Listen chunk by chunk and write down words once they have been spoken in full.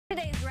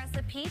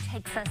recipe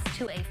takes us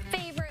to a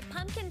favorite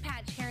pumpkin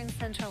patch here in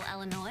Central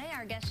Illinois.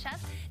 Our guest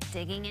chef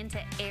digging into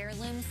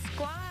heirloom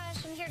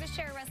squash. And here to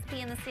share a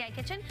recipe in the CI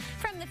Kitchen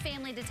from the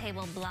Family to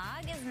Table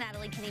blog is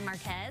Natalie Kinney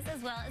Marquez, as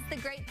well as the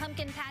Great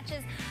Pumpkin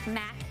Patch's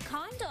Mac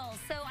Condal.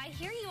 So I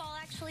hear you all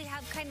actually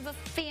have kind of a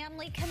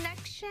family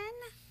connection.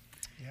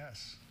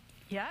 Yes.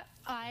 Yeah,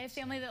 I have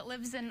family that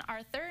lives in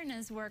Arthur and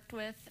has worked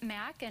with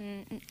Mac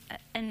and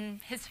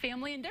his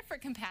family in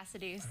different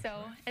capacities,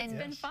 so it's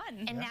been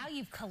fun. And now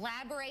you've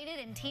collaborated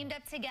and teamed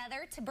up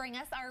together to bring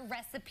us our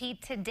recipe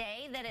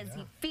today that is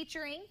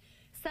featuring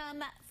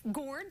some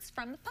gourds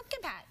from the pumpkin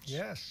patch.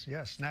 Yes,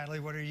 yes. Natalie,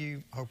 what are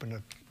you hoping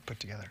to put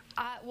together?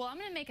 Well, I'm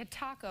going to make a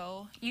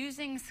taco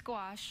using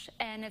squash,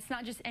 and it's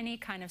not just any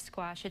kind of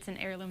squash. It's an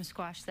heirloom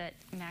squash that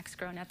Mac's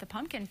grown at the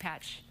pumpkin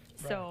patch.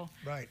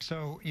 Right.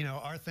 So, you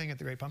know, our thing at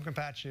the Great Pumpkin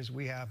Patch is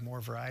we have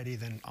more variety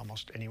than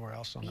almost anywhere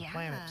else on the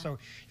planet. So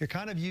you're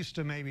kind of used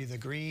to maybe the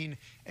green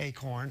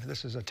acorn.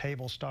 This is a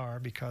table star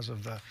because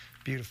of the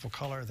beautiful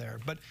color there.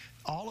 But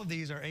all of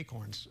these are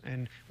acorns,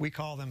 and we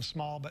call them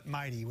small but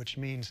mighty, which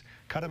means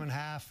cut them in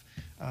half,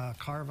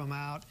 carve them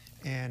out,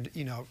 and,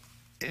 you know,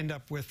 end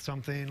up with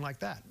something like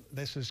that.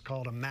 This is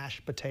called a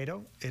mashed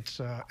potato. It's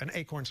an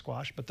acorn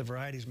squash, but the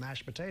variety is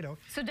mashed potato.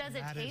 So does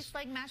it taste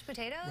like mashed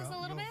potatoes a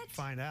little bit?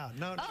 Find out.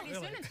 No, not pretty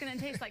really. soon it's going to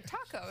taste like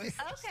tacos.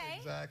 Okay.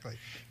 Exactly.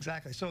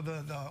 Exactly. So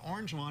the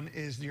orange one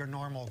is your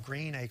normal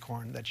green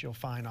acorn that you'll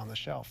find on the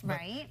shelf. But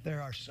there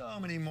are so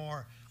many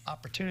more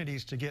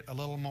opportunities to get a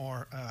little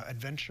more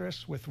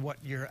adventurous with what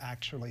you're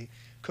actually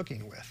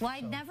cooking with. Well, I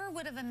never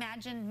would have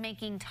imagined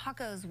making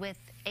tacos with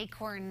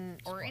acorn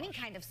or any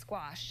kind of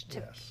squash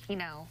to, you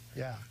know.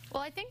 Yeah.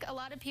 Well, I think a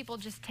lot of people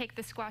just take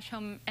the squash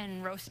home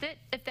and roast it,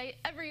 if they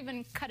ever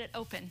even cut it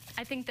open.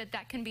 I think that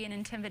that can be an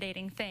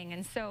intimidating thing.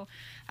 And so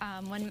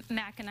when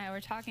Mac and I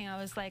were talking,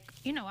 I was like,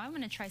 you know, I'm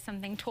going to try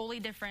something totally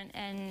different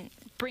and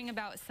bring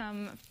about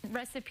some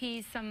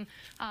recipes, some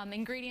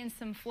ingredients,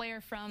 some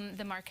flair from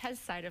the Marquez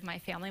side of my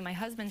family, my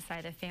husband's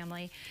side of the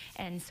family.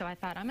 And so I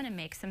thought, I'm going to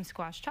make some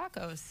squash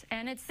tacos.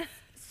 And it's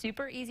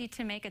super easy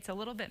to make. It's a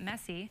little bit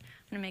messy.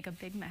 I'm going to make a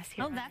big mess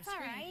here. Oh, that's all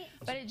right.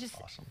 But it just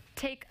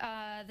take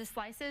the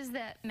slices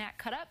that Mac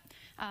cut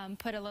up,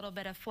 put a little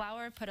bit of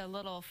flour, put a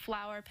little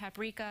flour,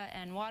 paprika,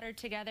 and water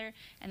together,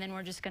 and then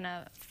we're just going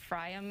to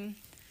fry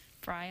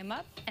them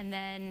up. And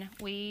then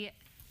we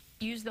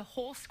use the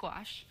whole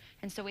squash.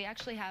 And so we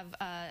actually have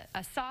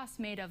a sauce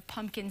made of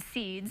pumpkin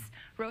seeds,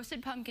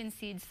 roasted pumpkin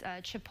seeds,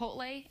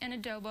 chipotle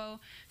and adobo,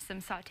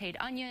 some sauteed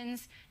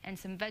onions, and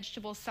some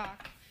vegetable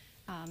stock.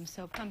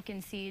 So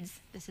pumpkin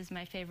seeds, this is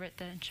my favorite,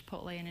 the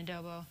chipotle and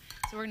adobo.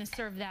 So we're going to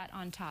serve that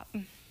on top.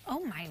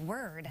 Oh, my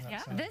word.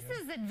 This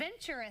good. is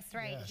adventurous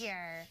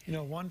here. You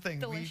know, one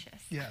thing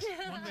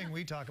one thing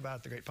we talk about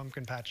at the Great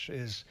Pumpkin Patch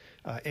is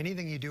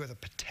anything you do with a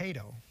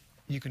potato,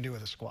 you can do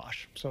with a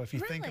squash. So if you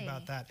think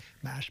about that,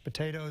 mashed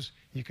potatoes,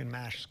 you can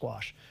mash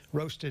squash.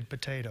 Roasted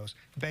potatoes,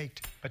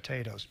 baked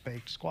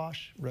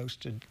squash,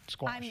 roasted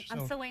squash.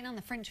 I'm still waiting on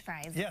the French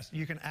fries. Yes,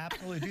 you can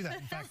absolutely do that.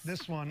 In fact,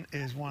 this one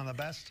is one of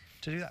the best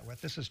to do that with.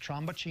 This is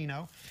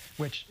tromboncino,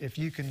 which if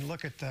you can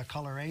look at the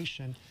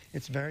coloration,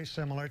 it's very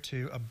similar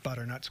to a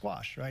butternut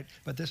squash, right?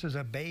 But this is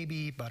a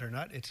baby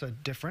butternut. It's a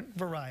different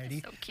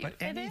variety. So cute.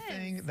 But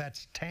anything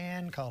that's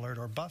tan colored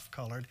or buff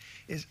colored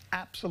is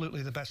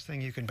absolutely the best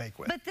thing you can bake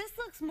with. But this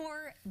looks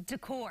more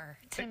decor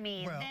to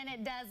me than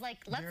it does like,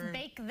 let's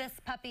bake this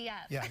puppy up.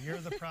 Yeah, you're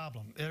the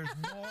problem. There's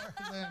more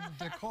than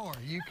decor.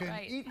 You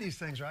can eat these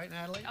things, right,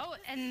 Natalie? Oh,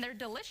 and they're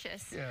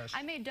delicious. Yes.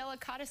 I made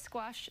delicata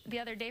squash the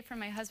other day for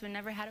my husband,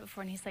 never had it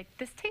before, and he's like,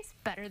 this tastes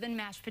better than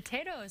mashed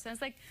potatoes. And I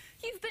was like,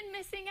 you've been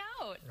missing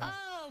out.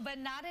 Oh, but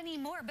not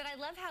anymore. But I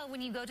love how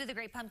when you go to the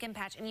Great Pumpkin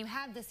Patch and you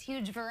have this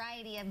huge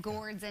variety of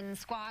gourds and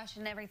squash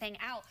and everything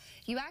out,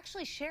 you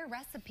actually share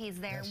recipes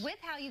there with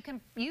how you can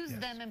use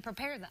them and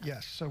prepare them.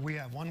 Yes, so we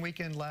have one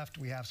weekend left.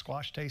 We have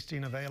squash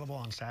tasting available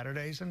on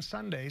Saturdays and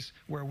Sundays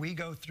where we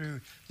go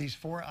through these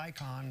 4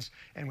 icons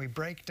and we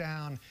break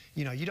down,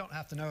 you know, you don't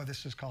have to know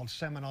this is called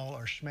Seminole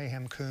or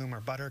Schmehem Coom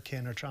or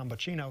Butterkin or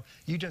Tromboncino.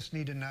 You just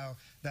need to know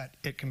that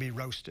it can be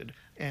roasted.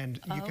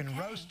 And you can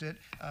roast it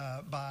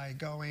by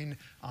going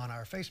on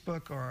our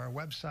Facebook or our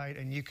website,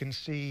 and you can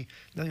see,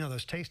 you know,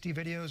 those tasty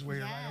videos where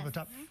you're right over the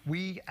top.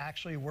 We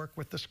actually work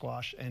with the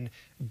squash and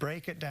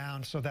break it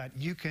down so that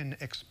you can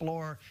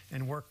explore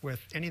and work with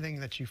anything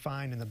that you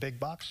find in the big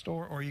box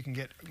store, or you can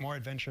get more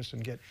adventurous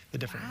and get the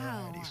different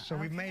varieties. So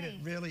we've made it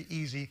really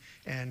easy,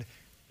 and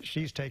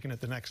she's taken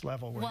it the next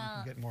level where you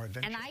can get more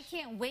adventurous. And I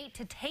can't wait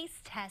to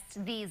taste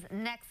test these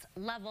next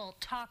level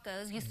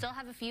tacos. You still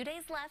have a few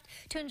days left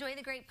to enjoy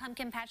the Great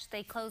Pumpkin Patch.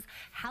 They close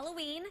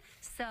Halloween,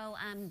 so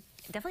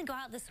definitely go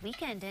out this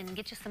weekend and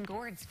get you some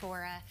gourds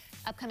for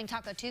upcoming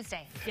Taco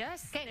Tuesday.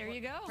 Yes, there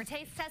you go. We're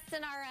taste testing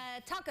our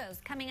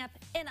tacos coming up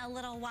in a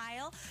little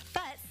while,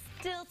 but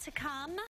still to come.